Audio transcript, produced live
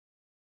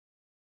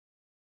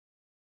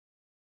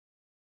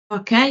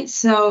Okay,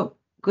 so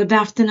good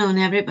afternoon,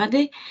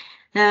 everybody.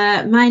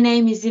 My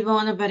name is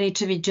Ivona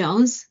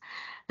Baricevic-Jones.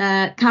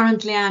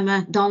 Currently, I'm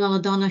a Donal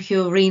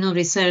O'Donoghue Renal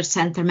Research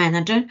Center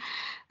Manager.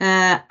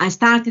 I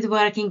started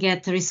working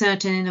at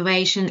Research and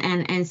Innovation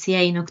and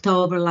NCA in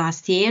October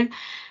last year.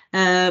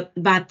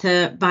 But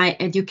by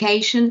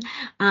education,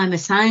 I'm a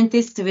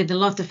scientist with a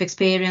lot of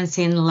experience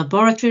in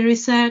laboratory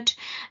research.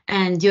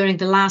 And during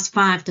the last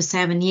 5 to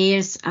 7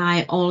 years,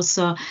 I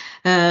also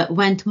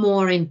went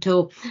more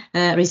into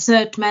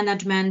research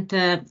management,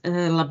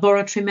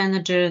 laboratory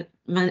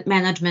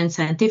management,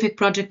 scientific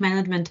project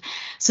management.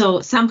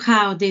 So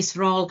somehow this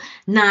role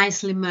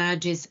nicely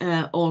merges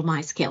all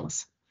my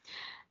skills.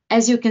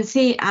 As you can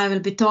see, I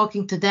will be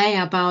talking today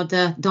about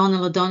the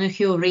Donal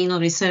O'Donoghue Renal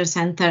Research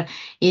Center.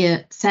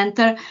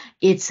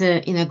 Its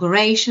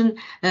inauguration,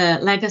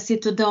 legacy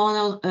to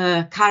Donal,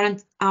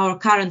 our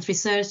current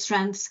research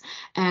strengths,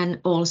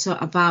 and also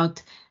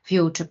about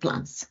future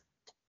plans.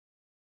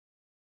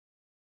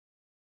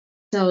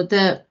 So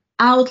the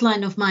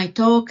outline of my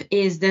talk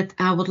is that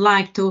I would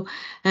like to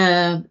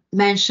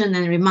mention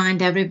and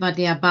remind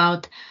everybody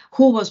about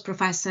who was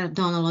Professor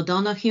Donal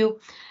O'Donoghue,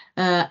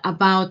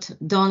 about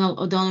Donal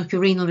O'Donoghue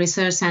Renal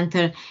Research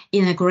Center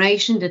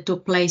inauguration that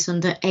took place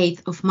on the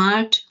 8th of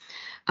March,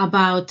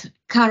 about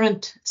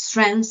current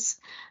strengths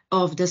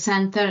of the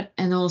center,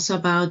 and also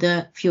about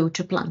the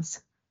future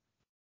plans.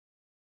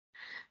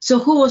 So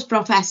who was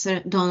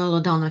Professor Donal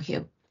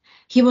O'Donoghue?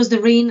 He was the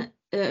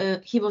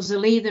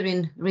leader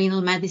in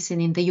renal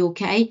medicine in the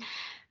UK.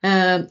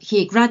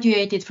 He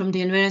graduated from the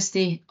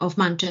University of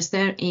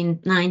Manchester in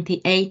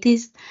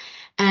 1980s.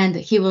 And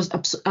he was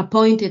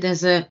appointed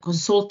as a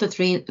consultant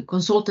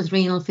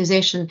renal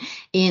physician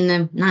in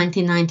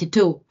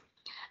 1992.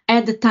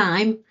 At the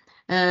time,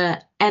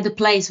 at the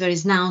place where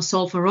is now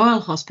Salford Royal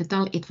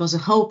Hospital, it was a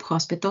Hope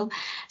Hospital.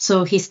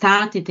 So he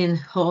started in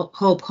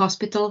Hope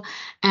Hospital,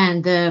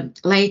 and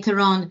later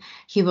on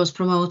he was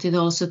promoted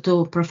also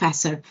to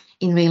professor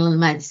in renal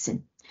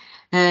medicine.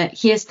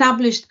 He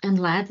established and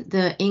led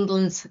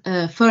England's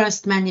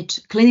first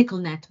managed clinical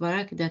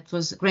network, that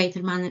was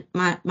Greater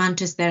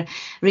Manchester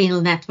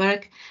Renal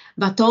Network,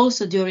 but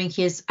also during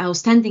his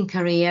outstanding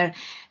career,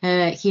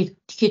 he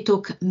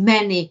took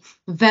many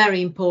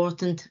very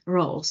important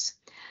roles.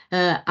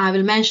 I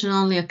will mention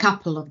only a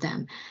couple of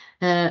them.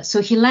 So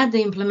he led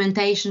the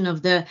implementation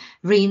of the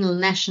Renal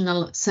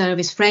National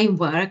Service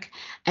Framework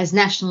as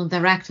National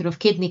Director of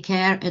Kidney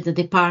Care at the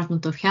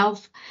Department of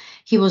Health.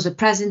 He was the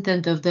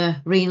president of the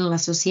Renal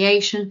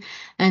Association,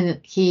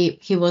 and he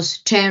was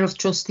chair of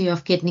trustee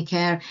of Kidney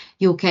Care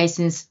UK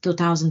since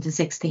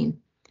 2016.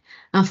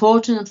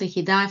 Unfortunately,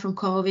 he died from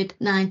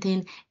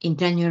COVID-19 in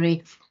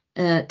January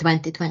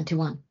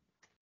 2021.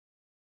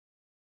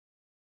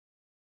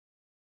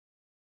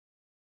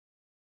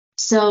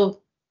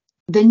 So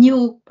the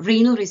new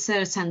Renal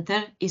Research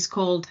Center is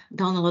called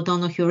Donal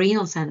O'Donoghue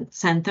Renal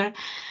Center,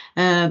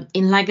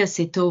 in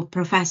legacy to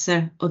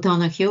Professor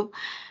O'Donoghue,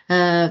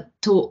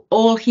 to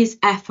all his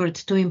effort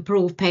to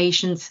improve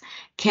patients'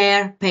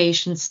 care,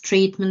 patients'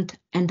 treatment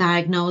and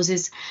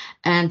diagnosis,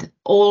 and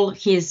all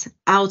his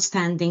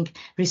outstanding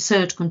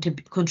research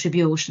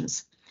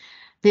contributions.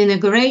 The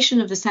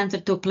inauguration of the center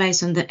took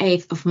place on the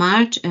 8th of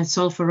March at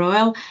Salford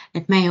Royal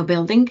at Mayo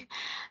Building.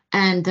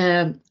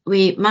 And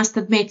we must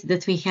admit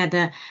that we had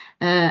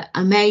an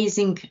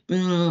amazing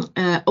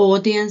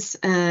audience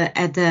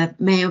at the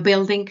Mayo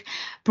Building,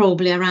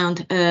 probably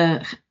around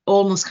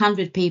almost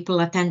 100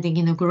 people attending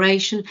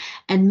inauguration,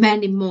 and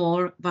many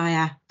more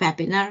via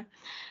webinar.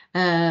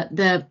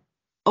 The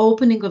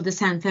opening of the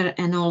center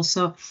and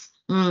also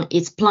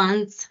its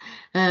plans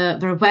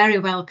were very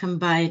welcomed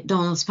by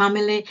Donal's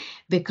family,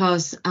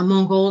 because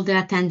among all the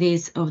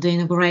attendees of the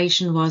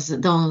inauguration was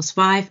Donal's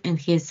wife and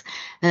his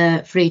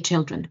 3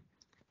 children.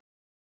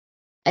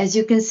 As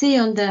you can see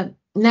on the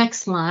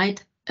next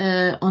slide,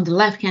 on the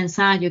left-hand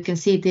side, you can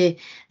see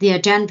the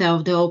agenda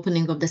of the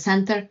opening of the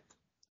center.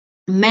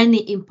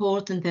 Many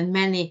important and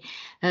many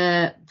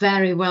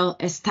very well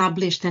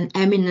established and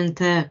eminent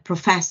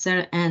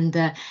professors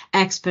and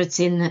experts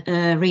in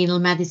renal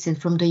medicine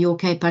from the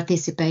UK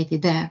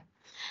participated there.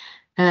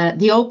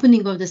 The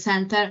opening of the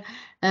center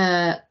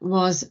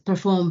was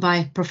performed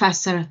by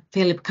Professor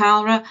Philip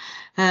Calra,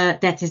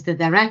 that is the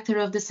director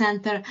of the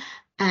center,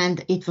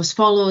 and it was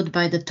followed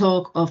by the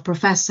talk of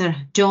Professor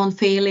John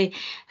Feely,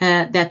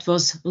 that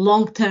was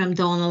long-term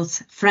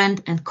Donal's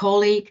friend and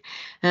colleague,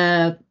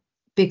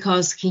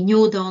 because he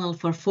knew Donal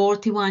for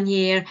 41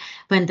 years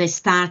when they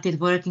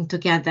started working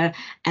together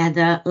at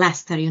the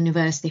Leicester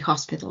University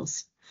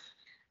Hospitals.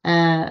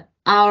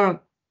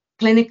 Our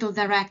clinical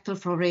director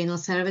for renal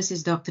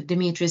services, Dr.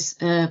 Dimitris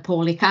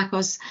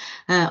Poulikakos,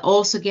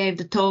 also gave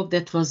the talk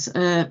that was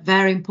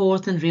very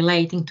important,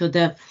 relating to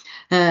the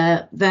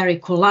very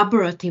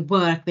collaborative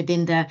work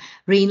within the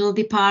renal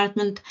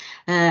department,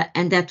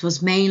 and that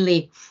was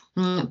mainly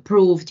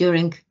proved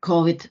during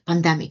COVID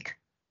pandemic.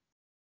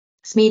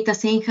 Smita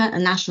Sinha, a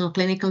national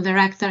clinical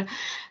director,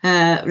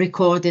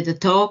 recorded the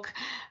talk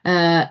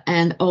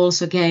and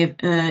also gave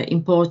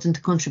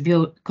important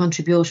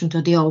contribution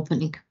to the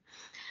opening.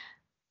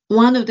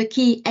 one of the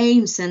key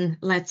aims and,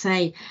 let's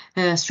say,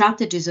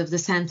 strategies of the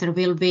center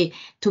will be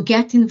to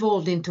get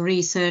involved into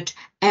research,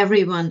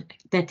 everyone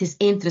that is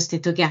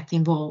interested to get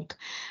involved.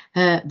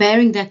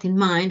 Bearing that in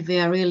mind, we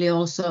are really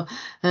also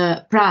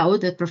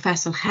proud that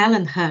Professor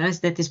Helen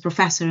Hurst, that is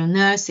Professor of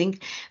Nursing,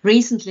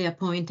 recently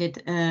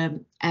appointed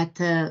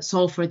at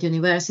Salford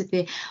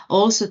University,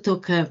 also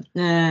took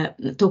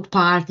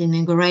part in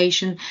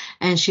inauguration,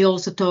 and she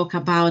also talked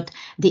about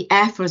the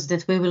efforts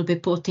that we will be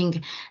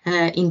putting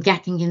in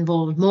getting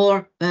involved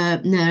more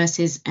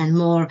nurses and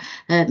more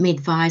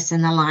midwives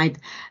and allied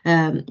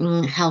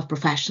health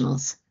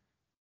professionals.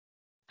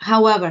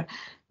 However,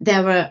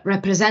 there were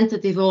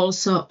representatives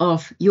also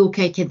of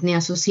UK Kidney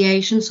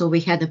Association, so we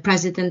had the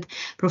president,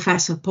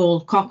 Professor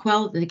Paul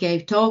Cockwell, that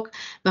gave talk,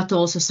 but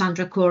also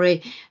Sandra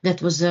Corey,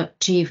 that was the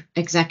chief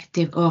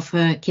executive of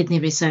Kidney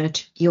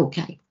Research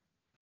UK.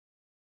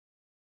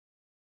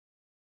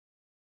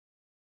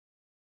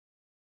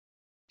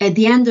 At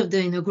the end of the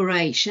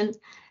inauguration,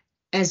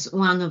 as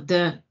one of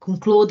the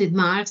concluded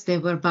marks, they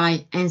were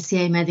by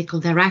NCA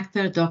Medical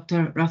Director,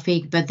 Dr.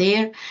 Rafiq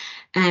Badir,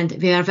 and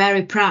we are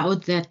very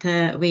proud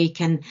that we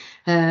can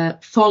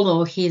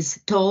follow his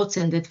thoughts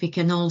and that we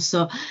can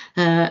also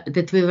that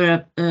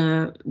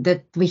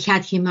we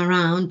had him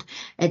around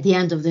at the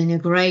end of the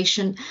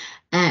inauguration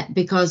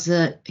because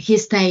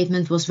his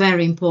statement was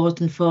very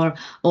important for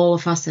all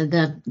of us at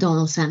the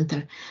Donal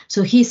Center.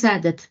 So he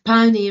said that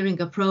pioneering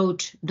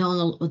approach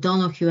Donal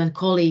O'Donoghue and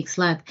colleagues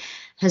led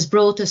has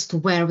brought us to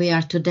where we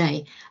are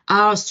today.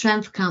 Our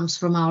strength comes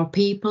from our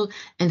people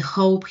and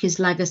hope his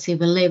legacy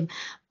will live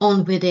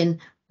on within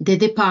the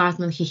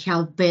department he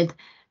helped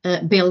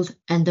build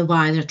and the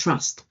wider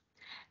trust.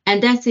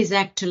 And that is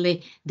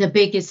actually the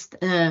biggest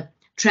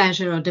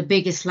treasure or the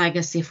biggest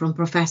legacy from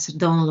Professor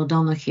Donal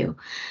O'Donoghue.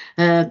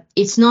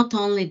 It's not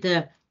only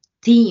the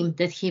team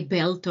that he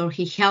built or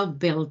he helped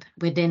build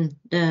within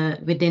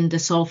the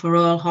Salford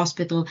Royal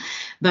Hospital,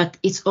 but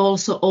it's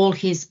also all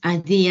his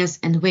ideas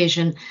and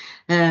vision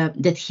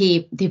that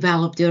he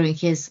developed during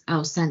his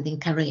outstanding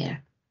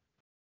career.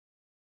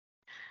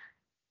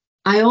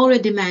 I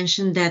already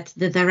mentioned that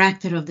the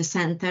director of the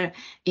center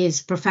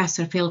is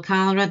Professor Phil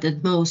Calra,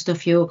 that most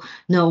of you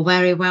know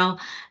very well,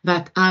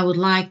 but I would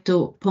like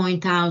to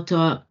point out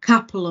a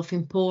couple of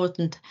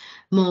important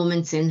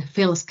moments in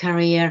Phil's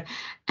career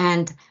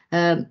and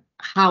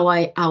how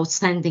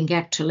outstanding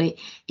actually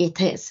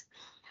it is.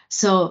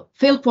 So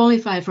Phil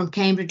qualified from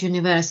Cambridge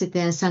University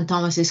and St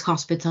Thomas's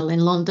Hospital in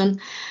London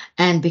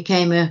and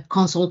became a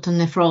consultant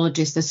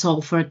nephrologist at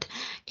Salford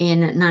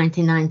in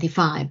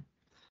 1995.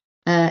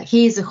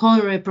 He is a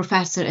honorary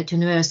professor at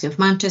University of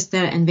Manchester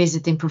and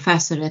visiting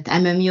professor at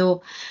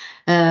MMU,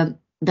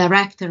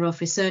 director of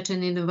research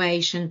and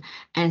innovation,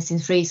 and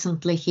since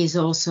recently he's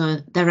also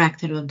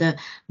director of the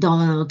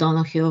Donal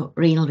O'Donoghue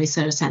Renal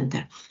Research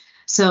Centre.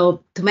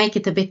 So to make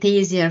it a bit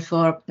easier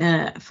for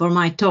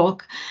my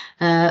talk,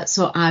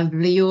 so I'll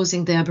be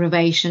using the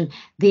abbreviation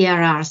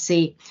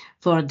DRRC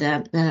for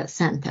the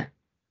center.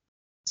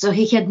 So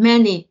he had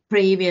many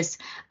previous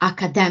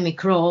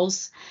academic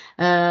roles.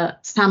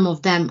 Some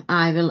of them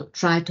I will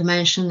try to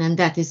mention, and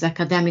that is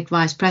Academic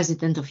Vice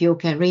President of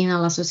UK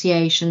Renal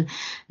Association,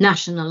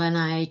 National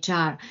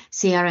NIHR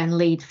CRN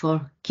Lead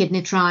for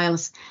Kidney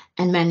Trials,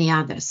 and many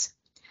others.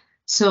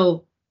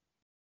 So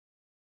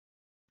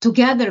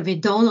together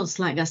with Donal's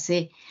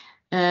legacy,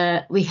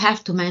 we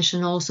have to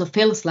mention also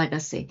Phil's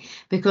legacy,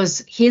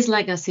 because his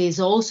legacy is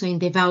also in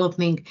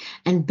developing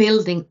and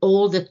building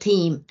all the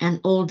team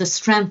and all the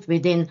strength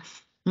within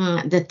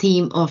the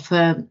team of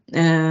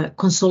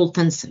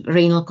consultants,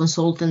 renal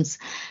consultants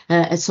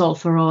at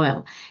Salford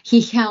Royal.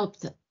 He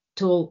helped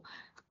to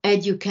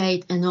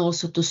educate and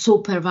also to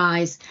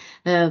supervise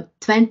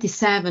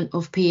 27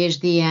 of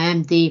PhD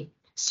and MD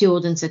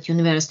students at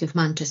University of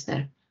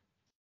Manchester.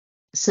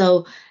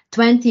 So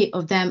 20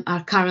 of them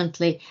are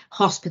currently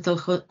hospital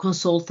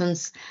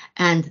consultants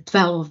and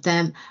 12 of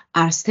them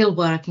are still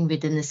working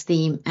within this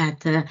team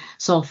at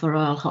Salford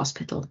Royal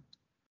Hospital.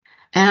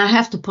 And I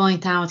have to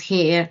point out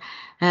here,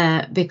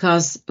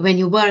 because when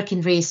you work in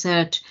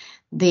research,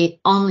 the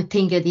only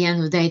thing at the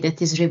end of the day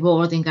that is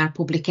rewarding are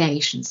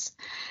publications.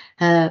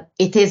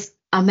 It is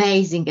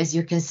amazing, as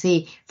you can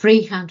see,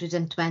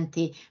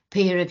 320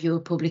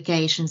 peer-reviewed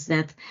publications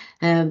that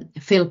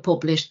Phil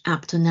published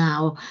up to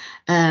now,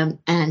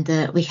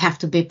 and we have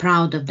to be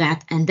proud of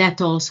that. And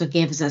that also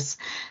gives us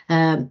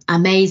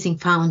amazing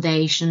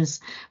foundations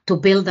to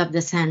build up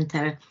the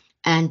center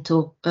and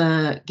to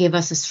give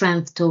us a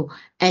strength to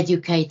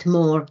educate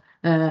more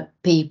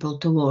people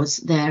towards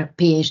their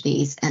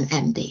PhDs and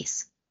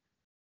MDs.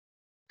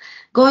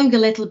 Going a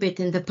little bit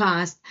in the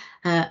past,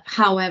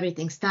 how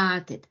everything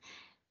started.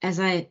 As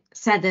I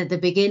said at the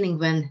beginning,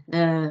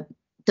 when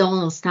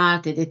Donal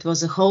started, it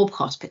was a Hope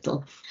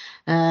Hospital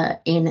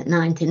in the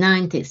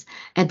 1990s.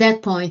 At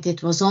that point,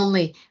 it was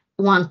only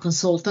one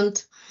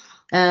consultant.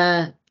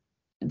 There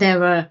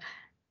were,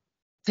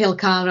 Phil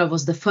Calra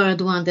was the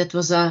third one that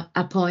was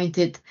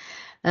appointed.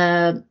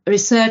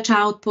 Research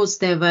outputs,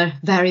 they were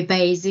very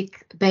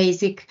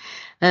basic.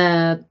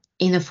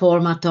 in a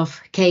format of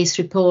case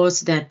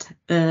reports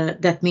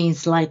that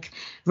means like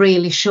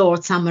really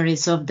short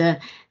summaries of the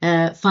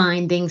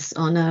findings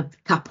on a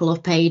couple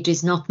of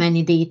pages, not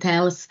many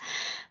details.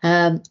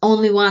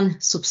 Only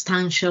one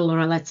substantial,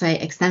 or let's say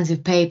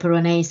extensive paper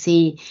on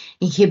ACE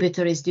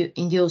inhibitor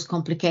induced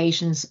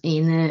complications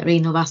in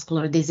renal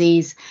vascular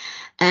disease,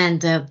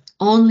 and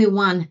only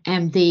one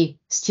MD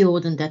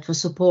student that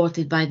was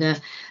supported by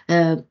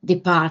the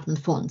department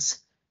funds.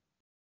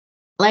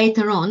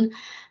 Later on,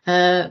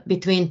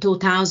 between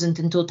 2000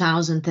 and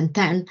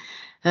 2010,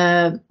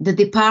 the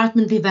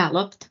department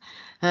developed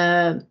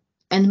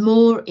and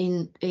more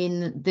in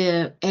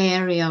the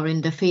area or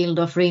in the field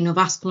of renal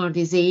vascular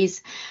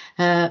disease,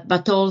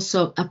 but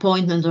also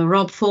appointment of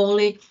Rob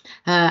Foley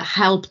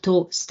helped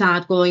to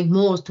start going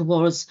more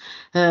towards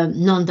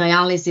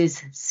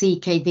non-dialysis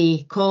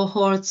CKD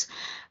cohorts.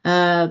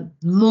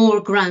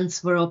 More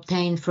grants were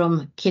obtained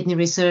from Kidney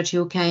Research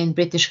UK and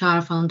British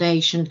Heart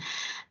Foundation,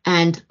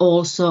 and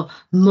also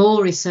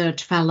more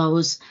research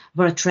fellows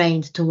were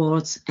trained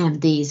towards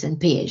MDs and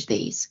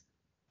PhDs.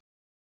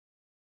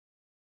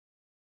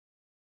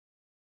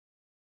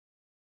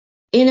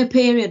 In a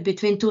period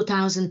between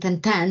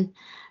 2010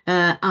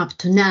 up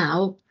to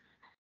now,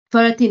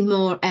 13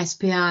 more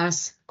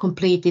SPRs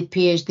completed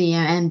PhD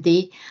and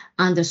MD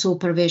under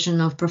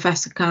supervision of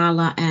Professor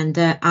Carla and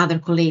other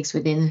colleagues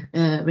within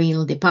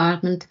renal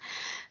department.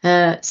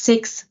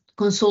 6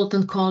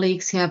 consultant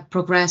colleagues have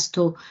progressed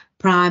to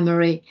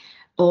primary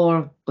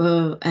or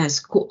as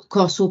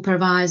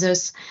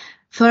co-supervisors.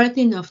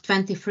 13 of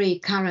 23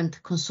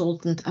 current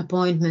consultant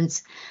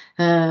appointments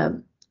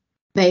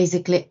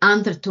basically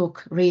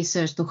undertook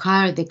research to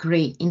higher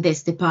degree in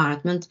this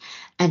department,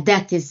 and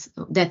that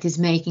is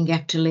making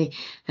actually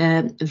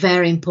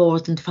very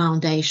important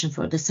foundation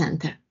for the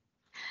center.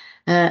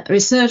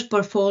 Research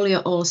portfolio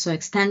also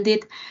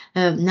extended.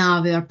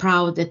 Now we are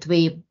proud that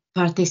we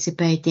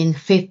participate in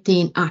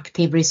 15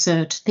 active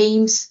research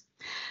teams.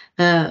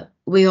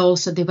 We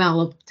also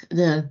developed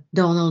the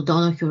Donal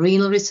O'Donoghue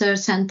Renal Research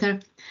Center,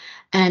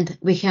 and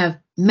we have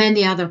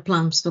many other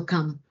plans to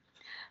come.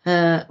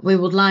 We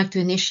would like to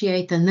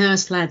initiate a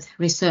nurse-led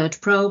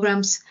research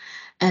programs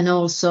and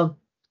also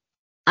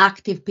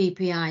active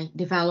PPI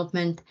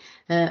development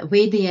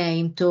with the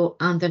aim to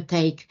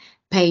undertake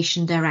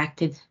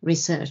patient-directed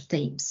research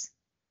teams.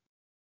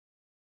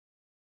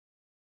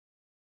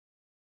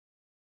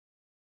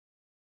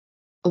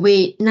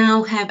 We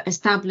now have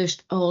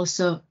established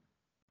also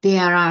the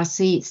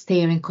RRC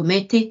steering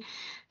committee.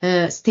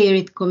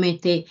 Steering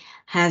committee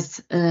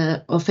has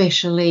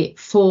officially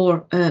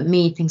 4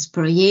 meetings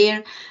per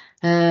year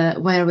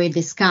where we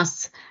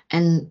discuss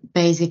and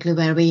basically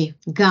where we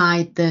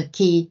guide the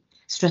key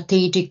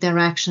strategic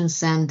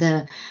directions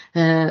and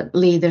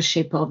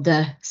leadership of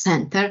the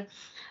center.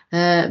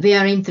 We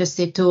are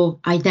interested to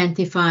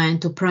identify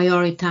and to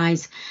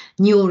prioritize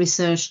new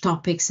research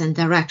topics and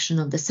direction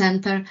of the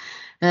center.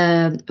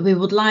 We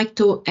would like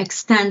to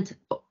extend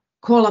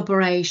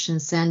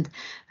collaborations and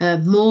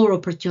more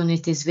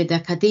opportunities with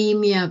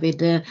academia, with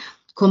the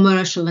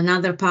commercial and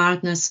other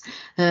partners.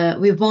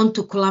 We want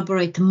to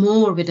collaborate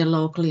more with the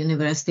local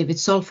university, with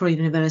Salford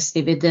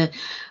University, with the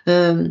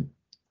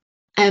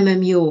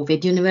MMU,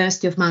 with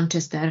University of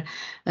Manchester.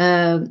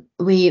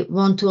 We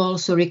want to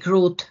also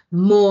recruit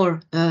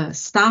more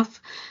staff.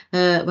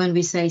 When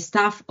we say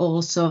staff,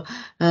 also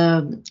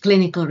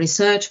clinical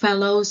research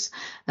fellows,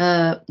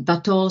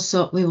 but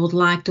also we would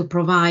like to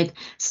provide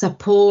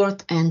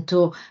support and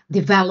to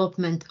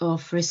development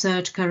of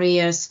research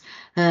careers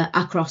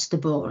across the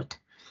board.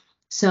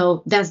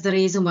 So that's the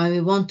reason why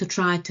we want to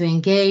try to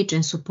engage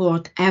and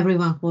support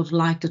everyone who would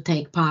like to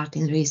take part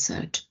in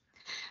research.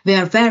 We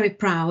are very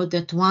proud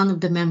that one of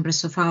the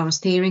members of our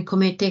steering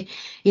committee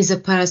is a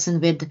person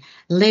with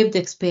lived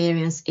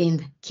experience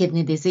in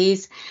kidney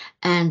disease,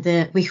 and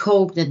we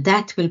hope that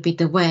that will be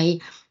the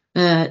way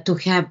to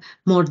have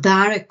more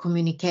direct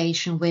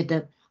communication with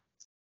the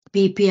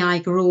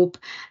PPI group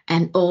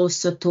and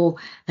also to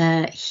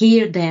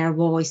hear their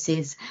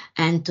voices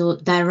and to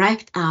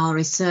direct our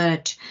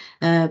research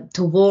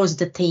towards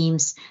the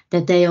teams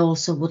that they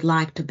also would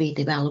like to be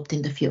developed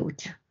in the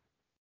future.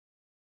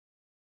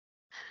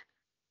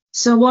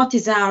 So what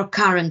is our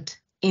current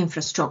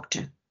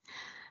infrastructure?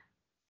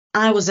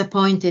 I was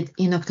appointed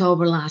in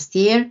October last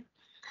year,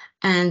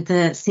 and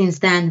since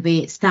then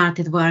we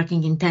started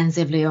working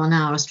intensively on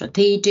our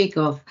strategic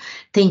of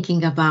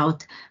thinking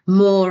about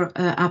more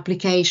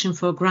application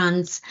for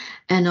grants,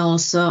 and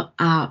also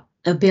a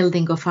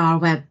building of our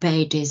web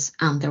page is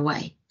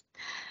underway.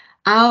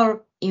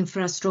 Our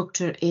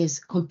infrastructure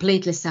is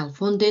completely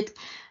self-funded.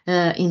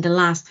 In the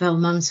last 12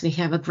 months we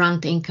have a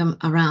grant income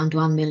around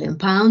 £1 million.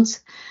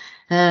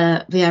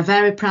 We are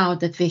very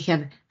proud that we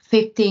have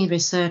 15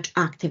 research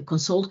active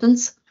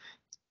consultants.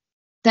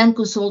 10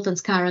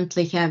 consultants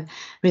currently have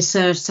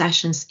research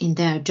sessions in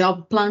their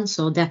job plan,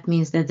 so that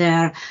means that they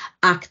are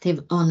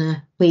active on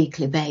a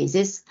weekly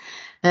basis.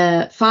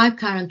 5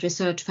 current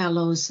research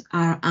fellows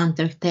are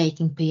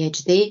undertaking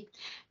PhD.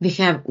 We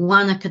have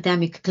 1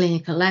 academic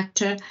clinical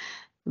lecturer,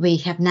 we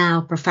have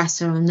now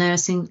Professor of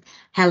Nursing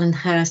Helen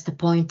Hurst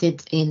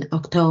appointed in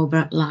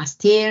October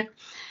last year.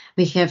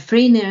 We have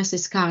 3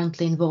 nurses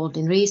currently involved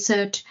in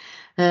research,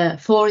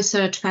 4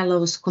 research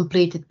fellows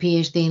completed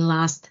PhD in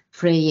last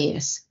 3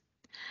 years.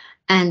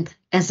 And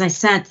as I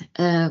said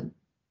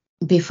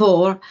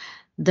before,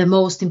 the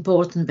most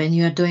important when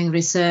you are doing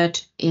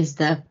research is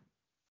the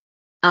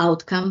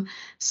outcome.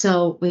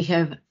 So we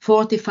have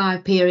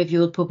 45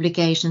 peer-reviewed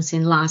publications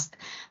in last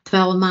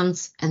 12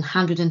 months and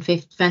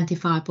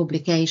 125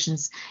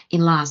 publications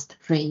in last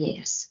 3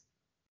 years.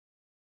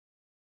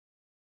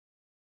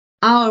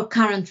 Our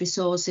current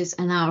resources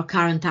and our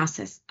current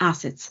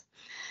assets.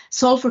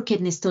 Sulfur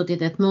kidney study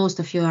that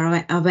most of you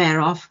are aware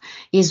of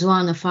is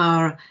one of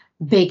our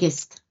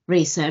biggest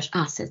research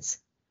assets.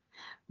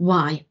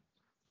 Why?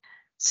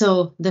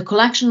 So the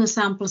collection of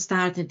samples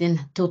started in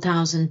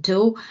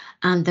 2002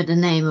 under the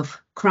name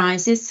of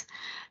Crisis,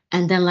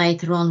 and then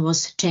later on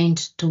was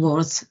changed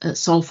towards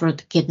sulfur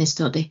kidney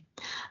study.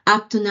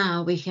 Up to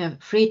now, we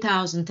have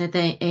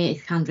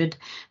 3,800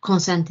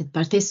 consented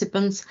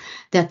participants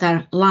that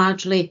are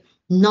largely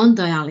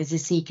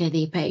non-dialysis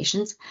CKD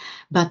patients,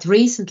 but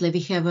recently we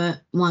have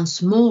one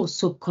small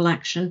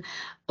sub-collection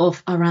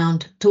of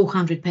around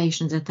 200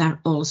 patients that are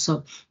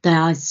also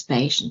dialysis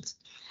patients.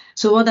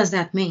 So what does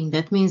that mean?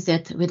 That means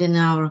that within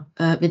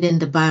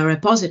the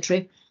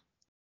biorepository,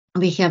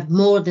 we have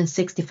more than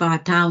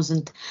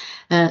 65,000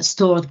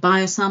 stored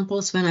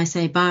biosamples. When I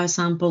say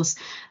biosamples,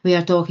 we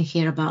are talking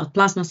here about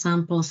plasma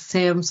samples,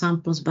 serum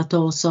samples, but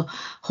also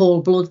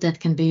whole blood that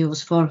can be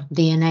used for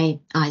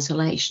DNA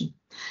isolation.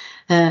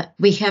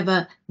 We have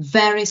a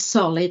very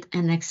solid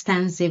and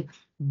extensive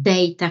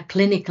data,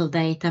 clinical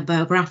data,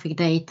 biographic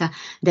data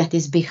that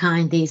is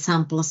behind these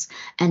samples,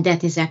 and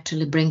that is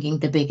actually bringing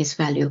the biggest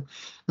value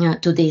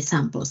to these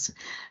samples.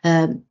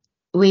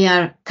 We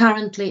are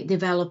currently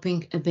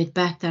developing a bit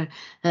better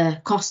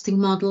costing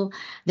model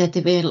that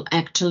will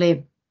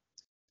actually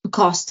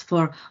cost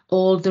for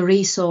all the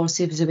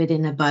resources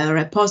within a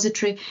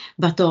biorepository,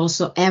 but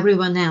also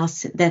everyone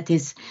else that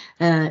is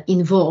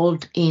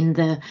involved in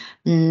the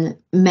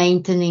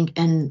maintaining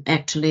and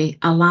actually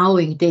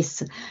allowing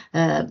this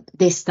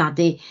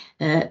study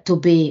to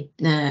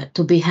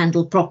be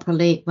handled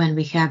properly when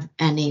we have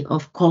any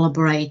of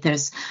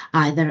collaborators,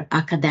 either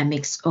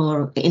academics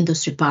or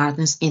industry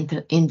partners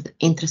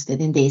interested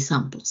in these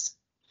samples.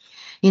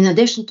 In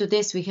addition to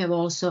this, we have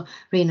also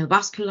renal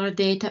vascular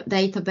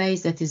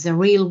database that is a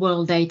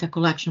real-world data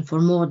collection for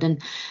more than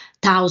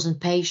 1,000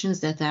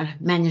 patients that are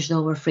managed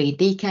over 3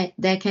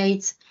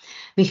 decades.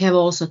 We have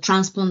also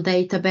transplant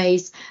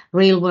database,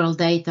 real-world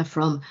data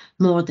from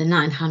more than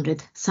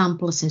 900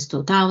 samples since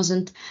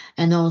 2000,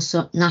 and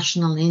also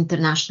national and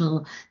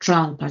international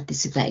trial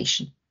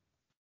participation.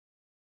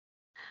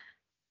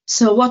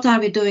 So what are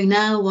we doing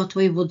now? What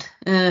we would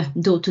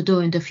do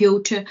in the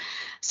future?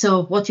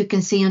 So what you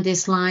can see on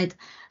this slide,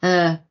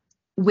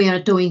 we are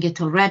doing it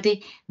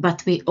already,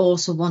 but we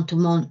also want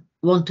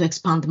to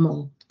expand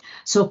more.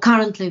 So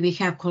currently we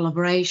have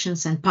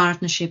collaborations and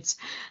partnerships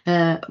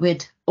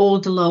with all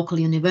the local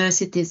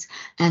universities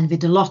and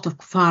with a lot of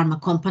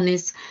pharma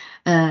companies,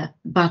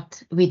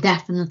 but we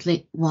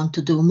definitely want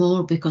to do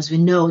more because we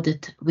know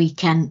that we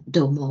can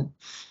do more.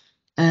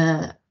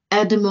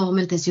 At the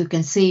moment, as you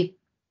can see,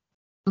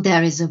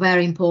 there is a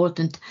very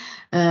important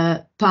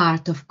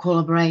part of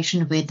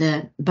collaboration with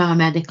the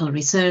Biomedical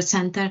Research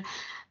Centre,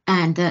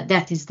 and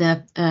that is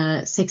the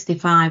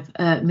 65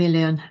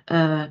 million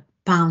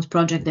pound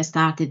project that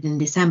started in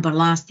December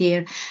last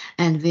year,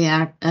 and we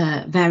are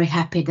very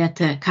happy that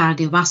the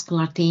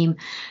cardiovascular team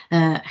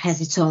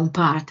has its own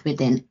part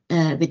within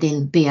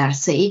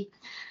BRC.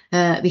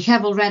 We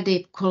have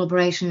already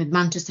collaboration with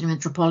Manchester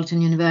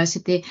Metropolitan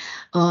University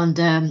on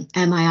the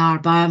MIR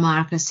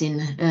biomarkers in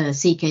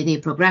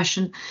CKD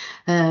progression.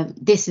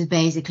 This is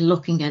basically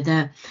looking at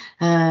the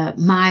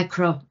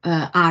micro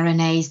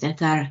RNAs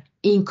that are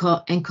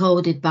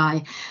encoded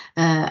by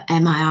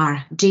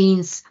MIR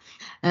genes.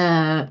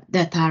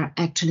 That are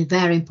actually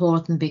very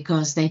important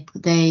because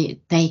they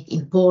take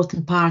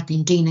important part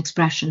in gene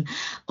expression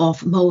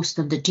of most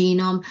of the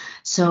genome.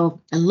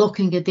 So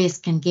looking at this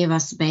can give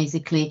us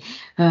basically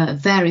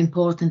very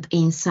important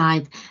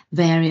insight,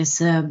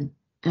 various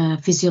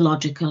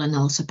physiological and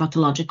also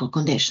pathological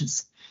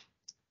conditions.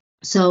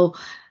 So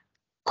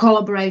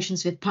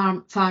collaborations with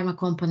pharma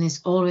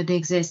companies already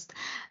exist,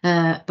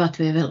 but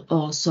we will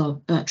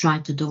also try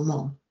to do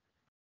more.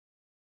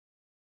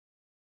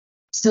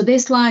 So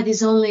this slide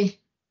is only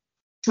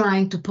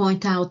trying to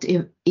point out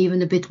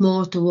even a bit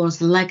more towards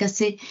the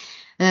legacy,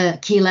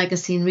 key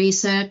legacy in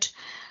research.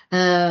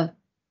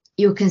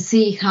 You can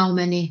see how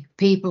many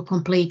people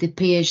completed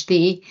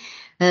PhD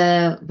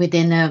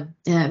within a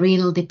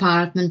renal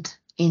department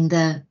in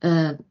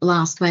the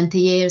last 20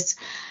 years.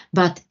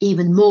 But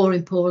even more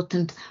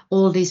important,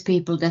 all these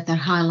people that are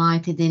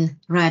highlighted in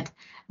red,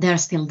 they're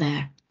still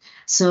there.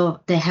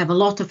 So they have a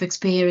lot of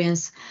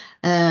experience.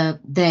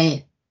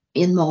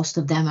 Most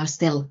of them are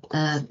still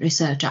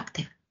research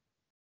active.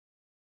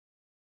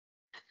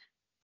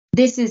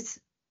 This is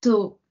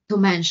to to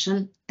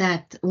mention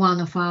that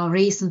one of our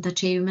recent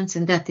achievements,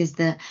 and that is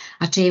the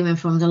achievement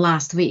from the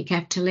last week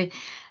actually,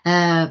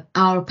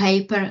 our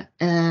paper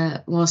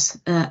was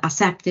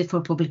accepted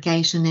for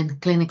publication in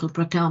Clinical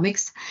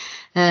Proteomics.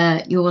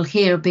 You will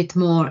hear a bit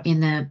more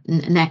in the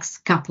next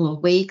couple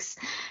of weeks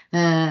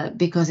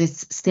because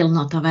it's still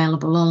not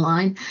available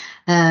online,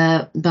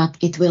 but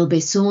it will be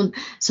soon.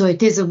 So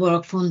it is a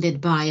work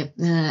funded by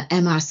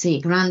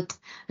MRC grant,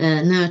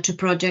 Nurture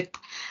project.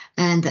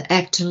 And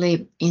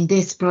actually, in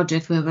this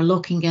project, we were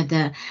looking at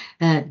the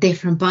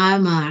different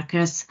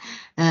biomarkers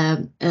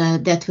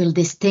that will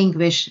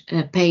distinguish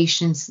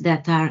patients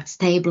that are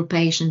stable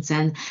patients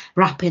and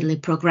rapidly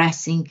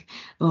progressing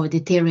or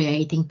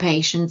deteriorating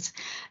patients.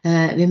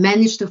 We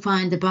managed to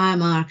find the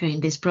biomarker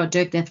in this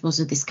project. That was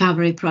a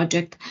discovery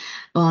project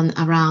on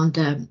around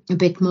a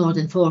bit more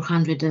than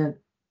 400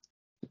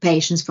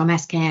 patients from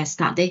SKS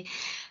study.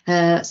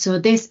 So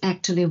this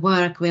actually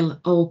work will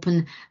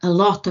open a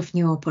lot of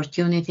new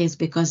opportunities,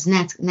 because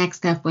next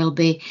step will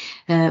be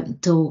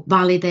to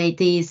validate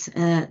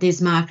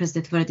these markers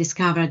that were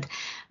discovered,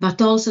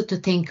 but also to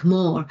think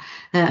more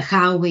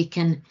how we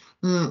can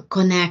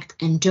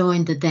connect and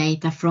join the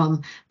data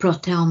from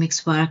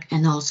proteomics work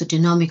and also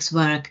genomics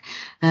work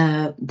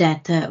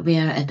that we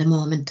are at the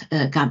moment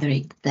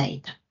gathering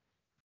data.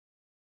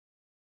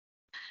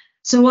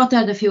 So what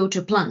are the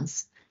future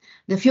plans?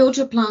 The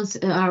future plans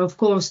are, of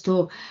course,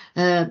 to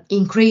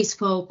increase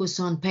focus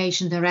on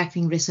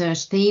patient-directing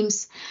research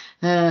themes,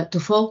 to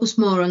focus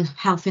more on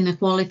health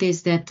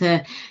inequalities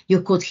that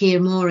you could hear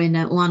more in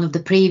one of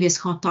the previous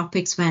hot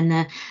topics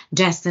when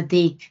Jessica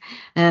Deek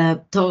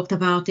talked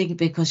about it,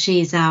 because she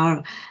is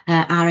our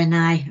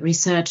RNI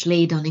research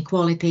lead on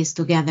equalities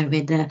together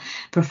with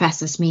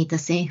Professor Smita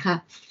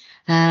Sinha.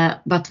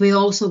 But we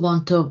also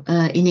want to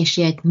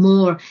initiate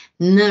more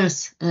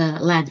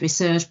nurse-led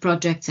research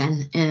projects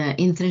and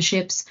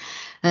internships.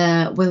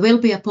 We will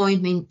be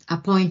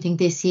appointing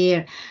this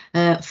year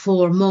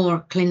 4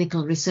 more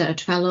clinical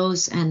research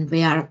fellows, and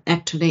we are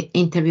actually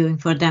interviewing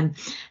for them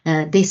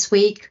this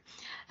week.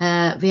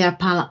 We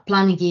are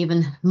planning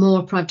even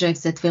more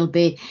projects that will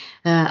be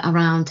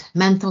around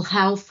mental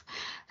health.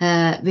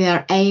 We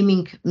are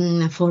aiming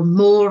for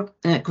more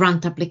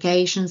grant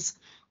applications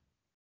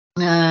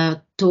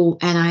to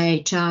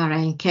NIHR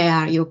and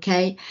KR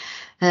UK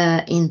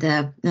in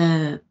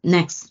the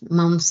next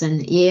months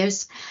and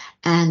years.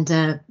 And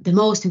the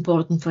most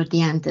important for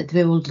the end, that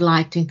we would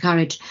like to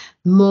encourage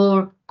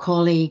more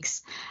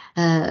colleagues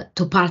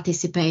to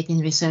participate in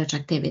research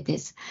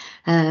activities.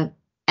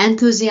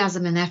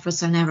 Enthusiasm and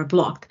efforts are never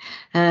blocked.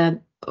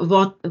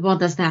 What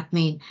does that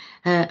mean?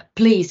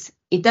 Please,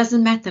 it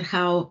doesn't matter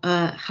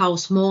how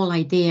small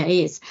idea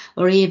is,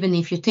 or even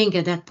if you think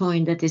at that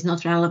point that is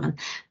not relevant,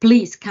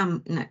 please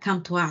come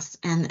to us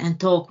and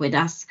talk with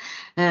us,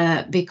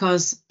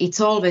 because it's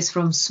always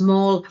from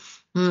small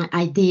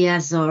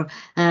ideas or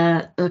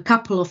a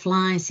couple of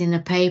lines in a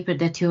paper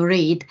that you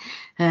read,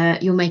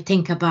 you may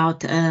think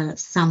about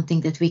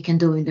something that we can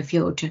do in the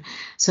future.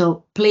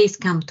 So please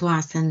come to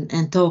us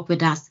and talk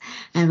with us,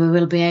 and we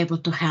will be able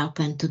to help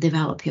and to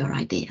develop your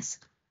ideas.